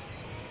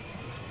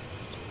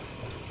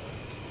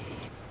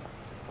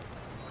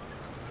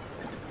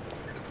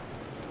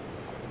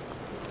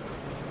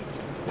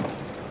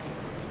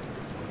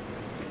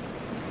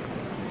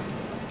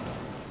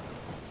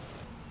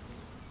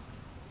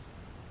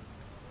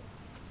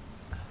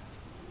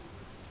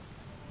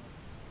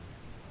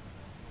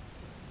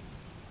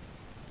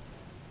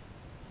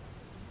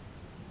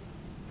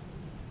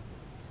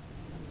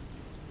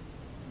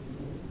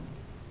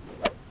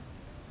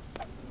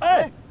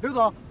刘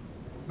总，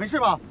没事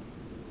吧？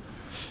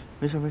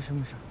没事。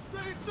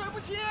对不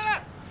起，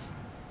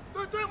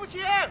对不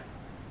起。哎，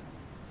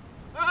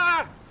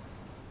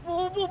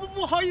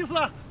不好意思，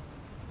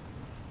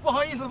不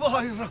好意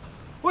思，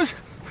我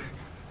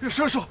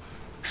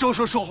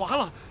手滑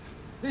了，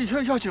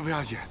要紧不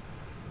要紧？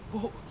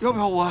要不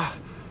要我？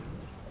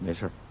没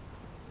事。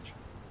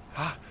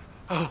啊，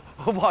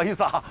不好意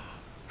思啊，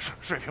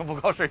水平不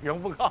高，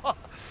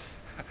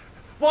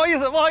不好意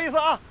思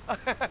啊。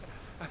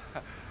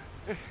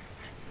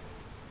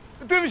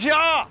对不起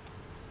啊！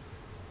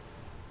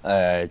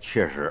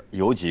确实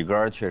有几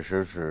杆确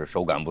实是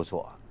手感不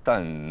错，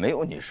但没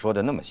有你说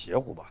的那么邪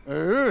乎吧？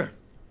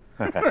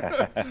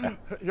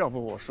要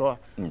不我说，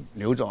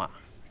刘总啊，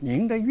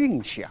您的运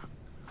气啊，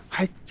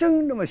还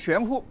真那么玄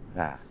乎。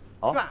哎，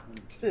好，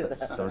是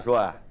的。怎么说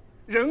啊？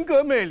人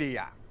格魅力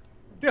呀，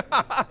对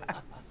吧？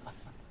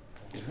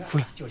不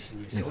要，就是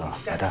你手里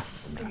买单。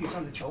地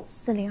上的球。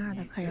402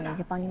的客人已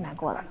经帮你买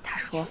过了，他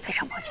说非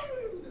常抱歉。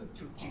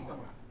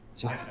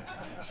行。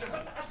是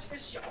个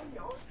小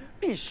鸟，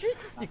必须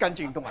你敢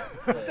惊动啊！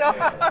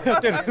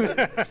对。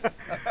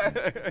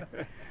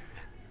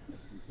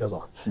刘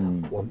总，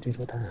我们这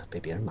桌单啊被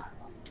别人买了。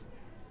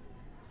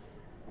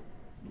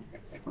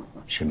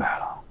谁买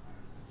了？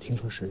听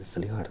说是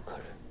402的客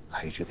人，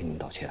还一直跟您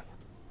道歉了。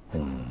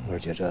我是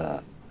觉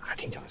着还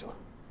挺讲究的。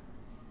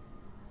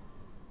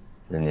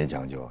人家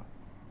讲究，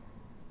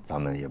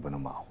咱们也不能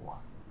马虎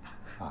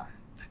啊！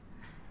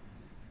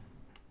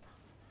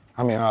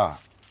阿明啊，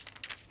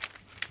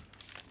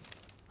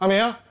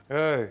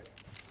哎，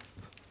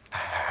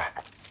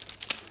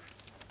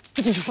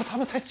你就说他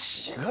们才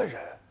几个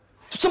人，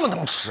就这么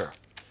能吃，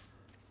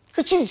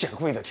这净捡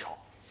贵的挑。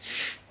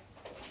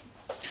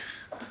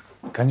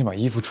赶紧把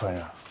衣服穿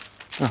上。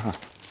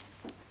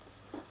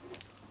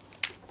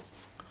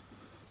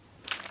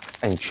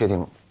哎，你确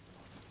定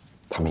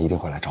他们一定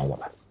会来找我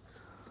们？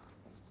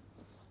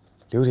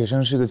刘铁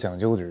生是个讲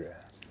究的人，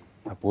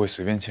他不会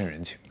随便欠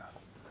人情的。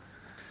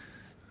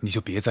你就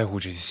别在乎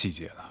这些细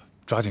节了，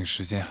抓紧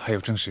时间，还有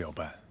正事要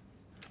办。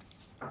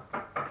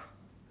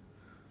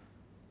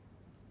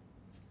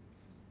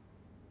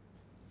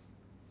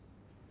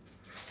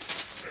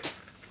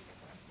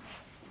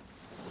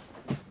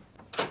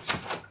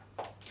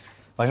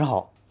晚上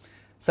好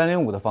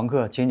，305的房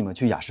客请你们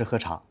去雅室喝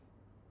茶。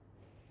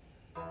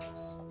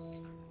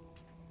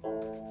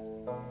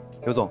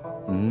刘总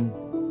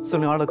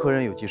，402的客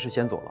人有急事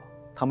先走了，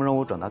他们让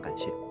我转达感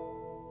谢。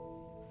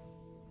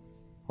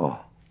哦。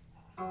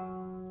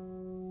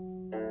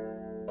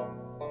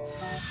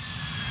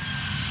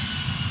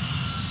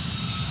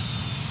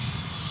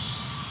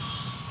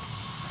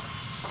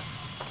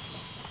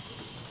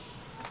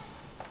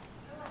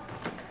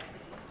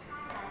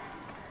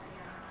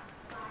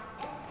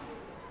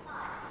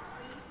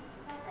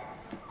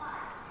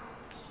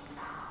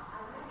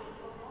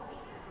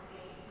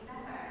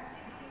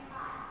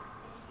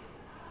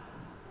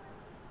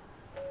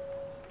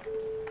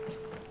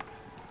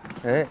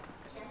 哎，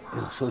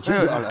手机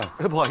掉了，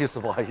不好意思，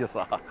不好意思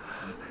啊。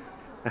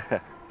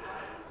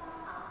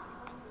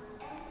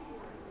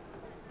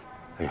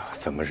哎呦，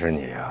怎么是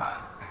你呀？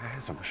哎，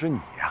怎么是你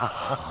呀？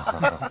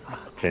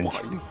真不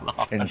好意思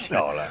啊，真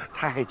巧了，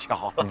太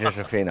巧了。你这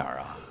是飞哪儿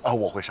啊？啊，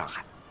我回上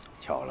海。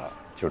巧了，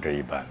就这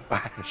一班。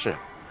哎，是，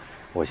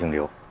我姓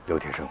刘，刘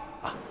铁生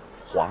啊，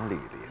黄李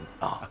林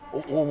啊，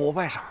我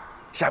外甥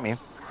夏明。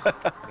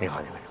你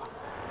好，你好，你好。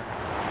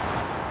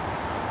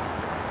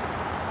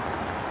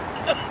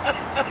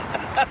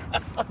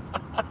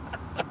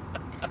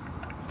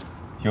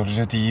 有了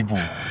这第一步，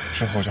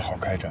之后就好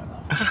开展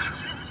了。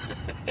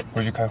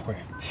回去开会。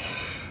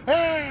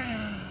哎，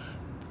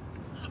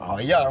好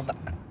样的！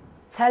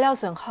材料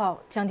损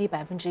耗降低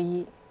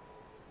1%，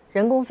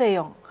人工费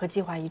用和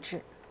计划一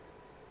致，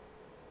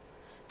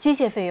机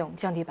械费用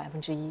降低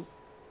1%。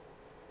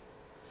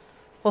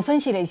我分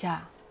析了一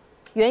下，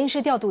原因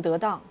是调度得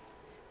当，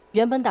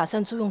原本打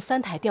算租用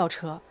3台吊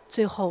车，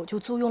最后就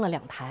租用了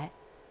2台。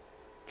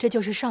这就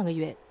是上个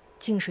月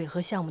净水河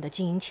项目的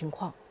经营情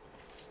况。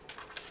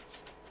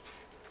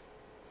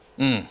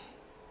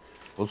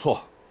 不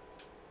错，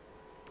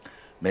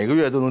每个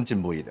月都能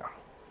进步一点，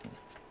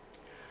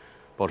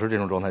保持这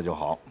种状态就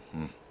好。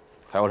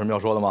还有什么要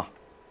说的吗？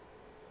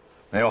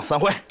没有，散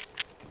会。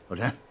老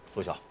陈、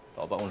苏晓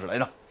到办公室来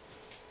着。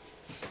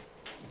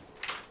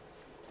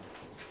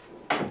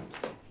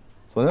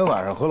昨天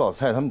晚上和老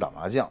蔡他们打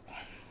麻将，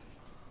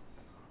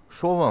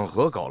说万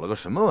和搞了个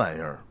什么玩意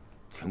儿，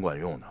挺管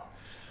用的。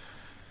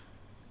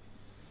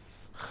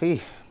嘿，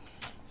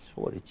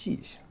说我这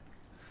记性。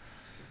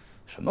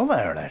 什么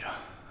玩意儿来着？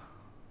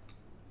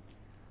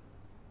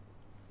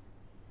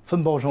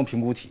分包商评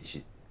估体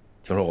系，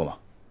听说过吗？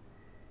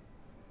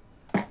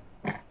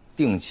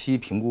定期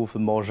评估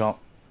分包商，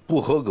不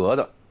合格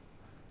的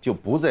就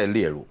不再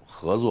列入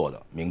合作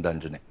的名单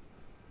之内。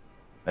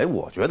哎，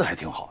我觉得还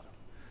挺好的，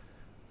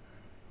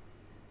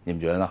你们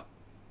觉得呢？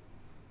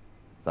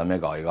咱们也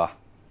搞一个。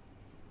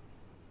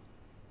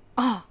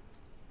啊，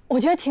我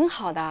觉得挺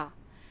好的，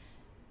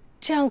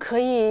这样可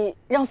以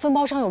让分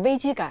包商有危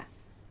机感。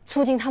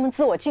 促进他们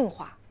自我净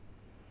化。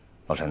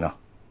老陈呢？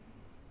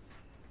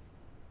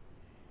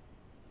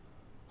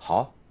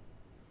好，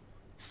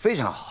非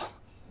常好。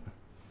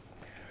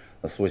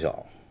那苏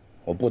晓，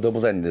我不得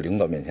不在你的领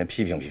导面前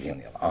批评批评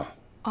你了啊！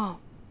哦，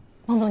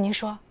孟总您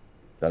说。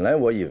本来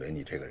我以为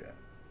你这个人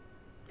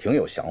挺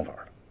有想法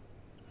的，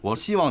我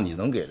希望你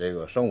能给这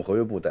个商务合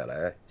约部带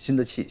来新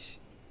的气息。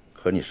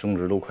可你升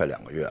职都快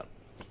2个月了，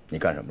你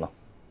干什么了？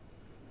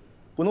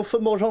 不能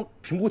分包商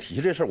评估体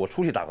系这事儿，我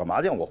出去打个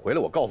麻将，我回来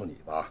我告诉你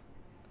吧。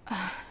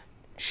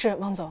是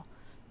汪总，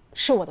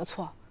是我的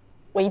错，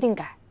我一定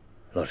改。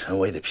老陈，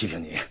我也得批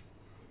评你。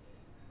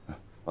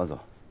王总，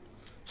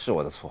是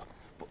我的错，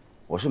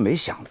我是没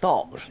想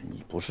到。不是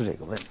你不是这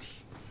个问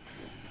题，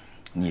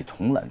你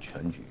统揽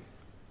全局，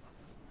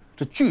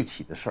这具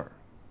体的事儿，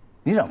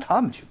你让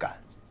他们去干。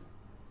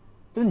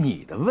那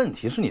你的问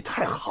题是你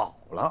太好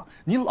了，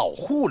你老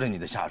护着你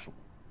的下属，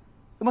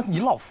对吧？你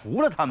老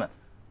服了他们。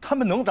 他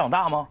们能长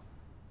大吗？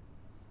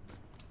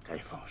该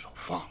放手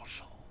放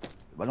手，对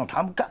吧？让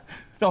他们干，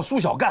让苏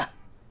晓干，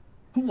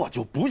我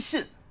就不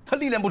信他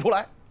历练不出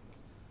来，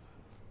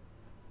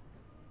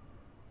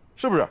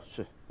是不是？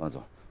是王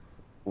总，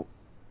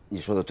你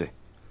说的对，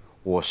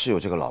我是有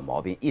这个老毛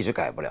病，一直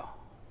改不了，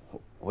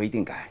我一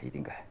定改，一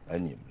定改。哎，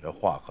你们这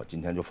话可今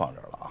天就放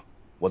这儿了啊，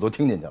我都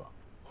听进去了，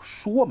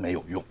说没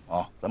有用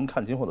啊，咱们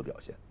看今后的表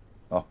现，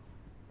啊。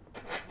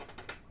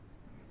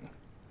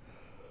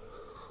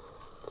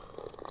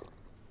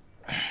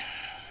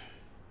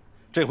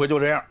 这回就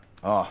这样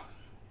啊，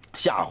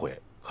下回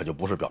可就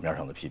不是表面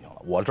上的批评了。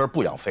我这儿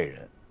不养废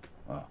人，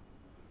啊，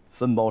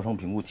分包商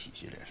评估体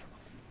系这事儿，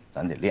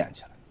咱得练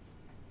起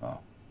来，啊，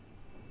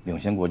领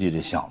先国际这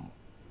项目，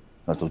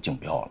那都竞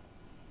标了，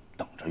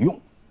等着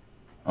用，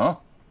啊。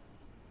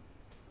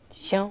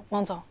行，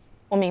汪总，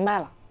我明白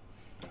了。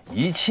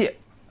一切，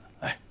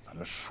哎，咱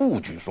们数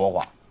据说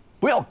话，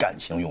不要感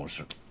情用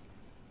事，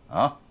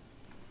啊。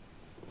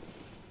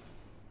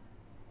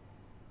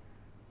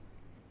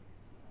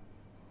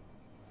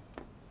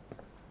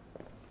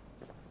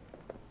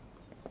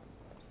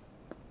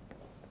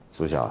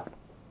 苏晓，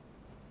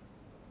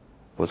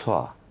不错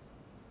啊，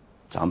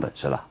长本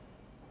事了。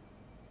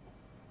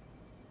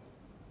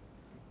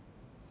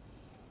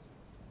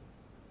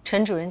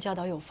陈主任教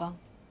导有方。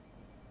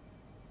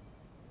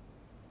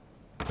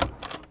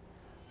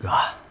哥，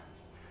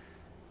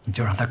你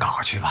就让他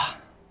搞去吧。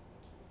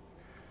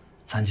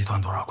咱集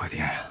团多少规定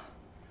呀？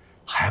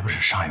还不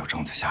是上有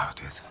政策，下有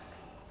对策。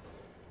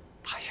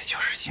他也就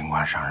是新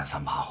官上任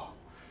3把火，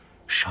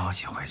烧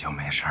几回就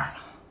没事了。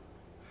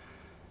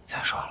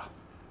再说了，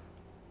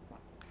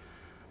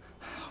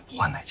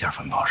换哪家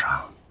分包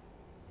商，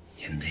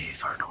您的一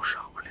份都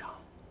少不了。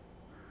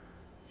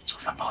做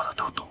分包的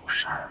都懂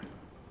事儿。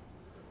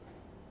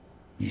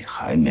你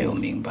还没有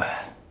明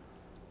白，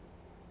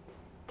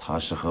他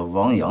是和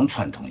汪洋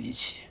串通一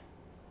气。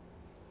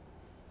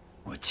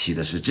我气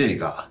的是这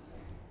个。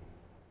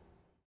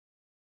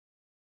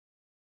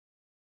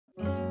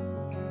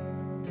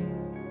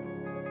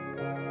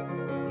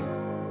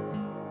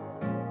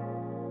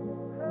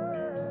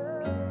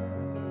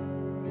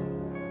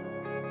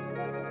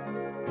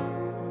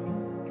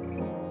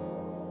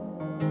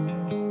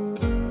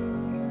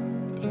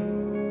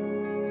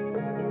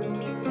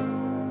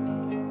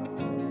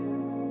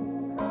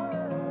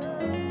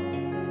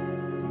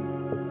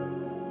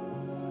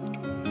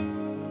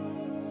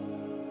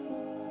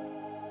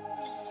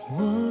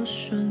我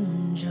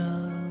顺着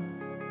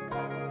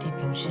地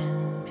平线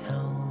漂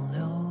流，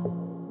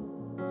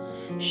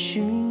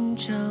寻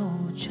找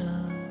着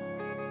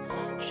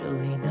手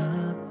里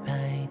的白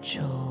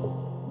昼，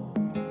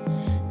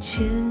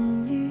潜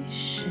意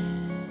识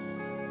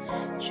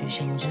去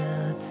向着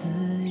自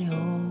由，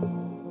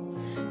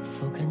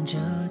俯瞰着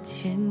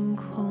天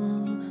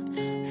空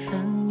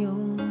翻涌。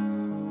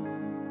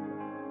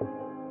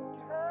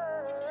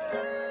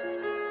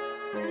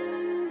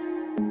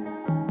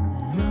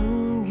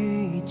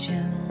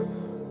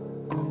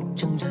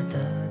挣扎的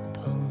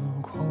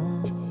瞳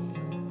孔，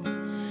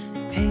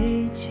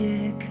被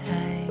解开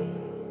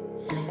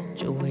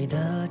周围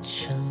的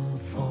尘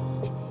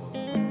封，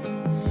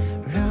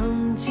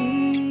让记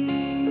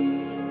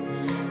忆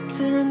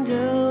自然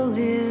的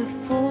裂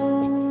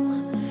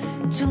缝，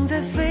正在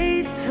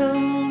沸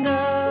腾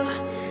的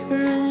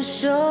燃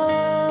烧。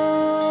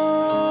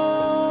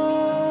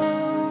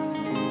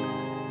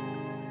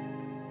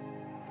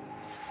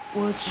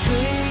我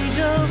吹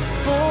着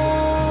风。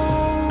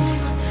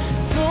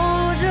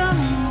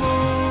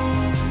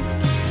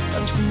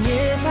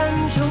涅槃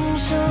重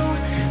生，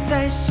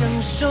在享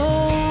受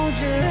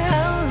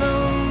着。